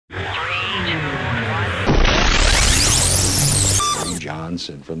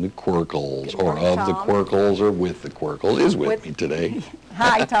Johnson from the Quirkles, or of the Quirkles, or with the Quirkles, is with me today.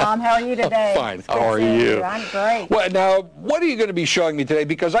 Hi, Tom. How are you today? Fine. How are you? I'm great. Well, now, what are you going to be showing me today?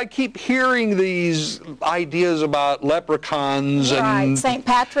 Because I keep hearing these ideas about leprechauns and... Right. St.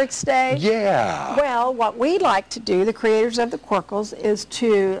 Patrick's Day? Yeah. Well, what we like to do, the creators of the Quirkles, is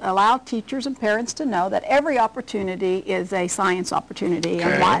to allow teachers and parents to know that every opportunity is a science opportunity.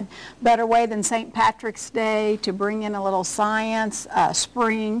 Okay. And what better way than St. Patrick's Day to bring in a little science,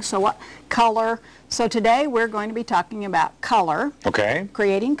 spring, so what, color. So today we're going to be talking about color, okay,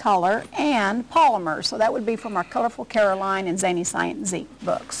 creating color, and polymers. So that would be from our Colorful Caroline and Zany Science Zeke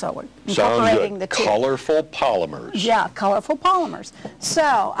books. So we're incorporating the two. Colorful polymers. Yeah, colorful polymers.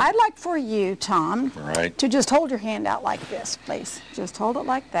 So I'd like for you, Tom, to just hold your hand out like this, please. Just hold it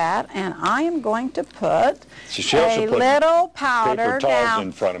like that, and I am going to put a little powder down.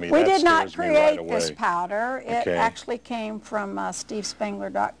 In front of me. We did not create this powder. It actually came from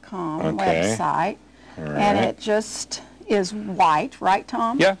stevespangler.com website. And it just is white, right,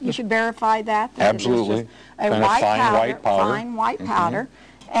 Tom? Yeah. You should verify that. Absolutely. A fine white powder.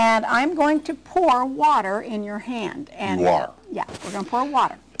 And I'm going to pour water in your hand. And water. Yeah, we're going to pour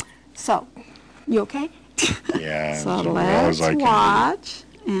water. So, you okay? Yeah. So let's watch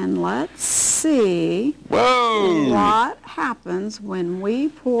and let's see what happens when we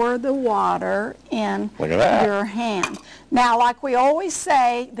pour the water in your hand. Now, like we always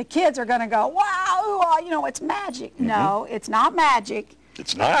say, the kids are going to go, wow, you know, it's magic. No, it's not magic.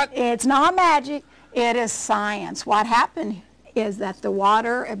 It's not? It's not magic. It is science. What happened is that the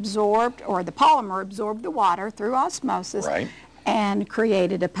water absorbed, or the polymer absorbed the water through osmosis and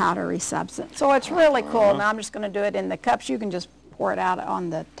created a powdery substance. So it's really cool. Now I'm just going to do it in the cups. You can just pour it out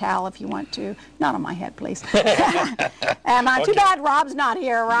on the towel if you want to. Not on my head, please. And too bad Rob's not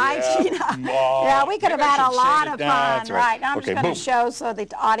here, right? Yeah, you know? Yeah, we could have had a lot of fun. Right. Now I'm just going to show so the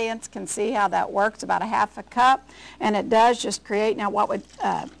audience can see how that works. About a half a cup. And it does just create, now what would...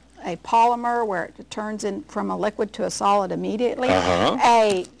 a polymer where it turns in from a liquid to a solid immediately.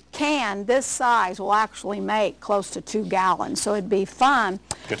 A can this size will actually make close to 2 gallons, so it'd be fun.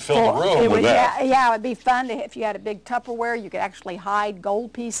 Could fill the room with that. Yeah, it'd be fun to, if you had a big Tupperware, you could actually hide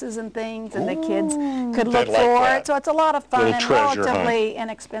gold pieces and things, and the kids could look for it. So it's a lot of fun and relatively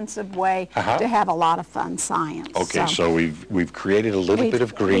inexpensive way to have a lot of fun science. Okay, so we've created a little bit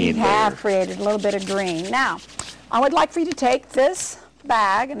of green. We have created a little bit of green. Now, I would like for you to take this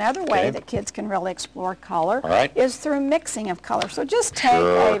bag. Another way that kids can really explore color is through mixing of color. So just take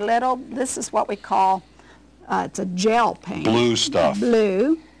a little, this is what we call, it's a gel paint. Blue stuff.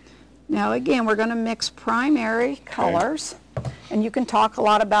 Blue. Now again, we're going to mix primary colors. And you can talk a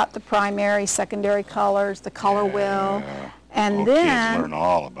lot about the primary, secondary colors, the color wheel. And then kids learn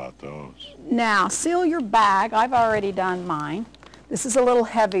all about those. Now, seal your bag. I've already done mine. This is a little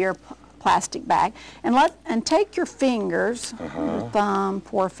heavier plastic bag, and take your fingers, your thumb,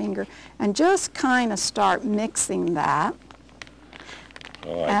 forefinger, and just kind of start mixing that.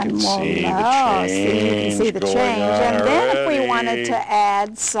 Oh, I can see the change. You can see the change. And then if we wanted to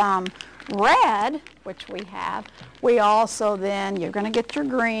add some red, which we have, we also then, you're going to get your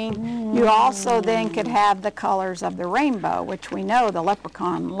green, you also then could have the colors of the rainbow, which we know the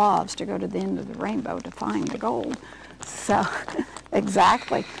leprechaun loves to go to the end of the rainbow to find the gold. So,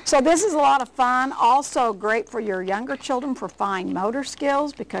 exactly. So this is a lot of fun. Also great for your younger children for fine motor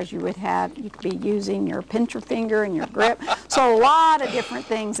skills, because you could be using your pincher finger and your grip. So a lot of different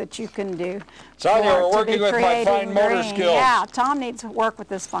things that you can do. So you're working with my fine motor skills. Yeah, Tom needs to work with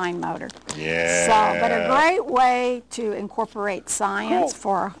this fine motor. Yeah. So, but a great way to incorporate science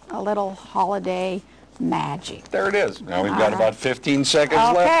for a little holiday magic. There it is. Now we've got about 15 seconds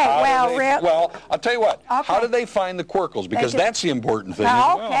left. Well, I'll tell you what. How do they find the Quirkles? Because that's the important thing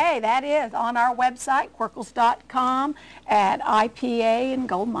as well. That is on our website, Quirkles.com, at IPA and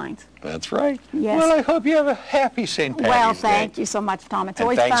Gold Mines. That's right. Yes. Well, I hope you have a happy St. Patty's Day. Well, thank you so much, Tom. It's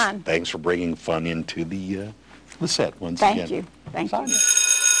always fun. Thanks for bringing fun into the set once again. Thank you. Thank you.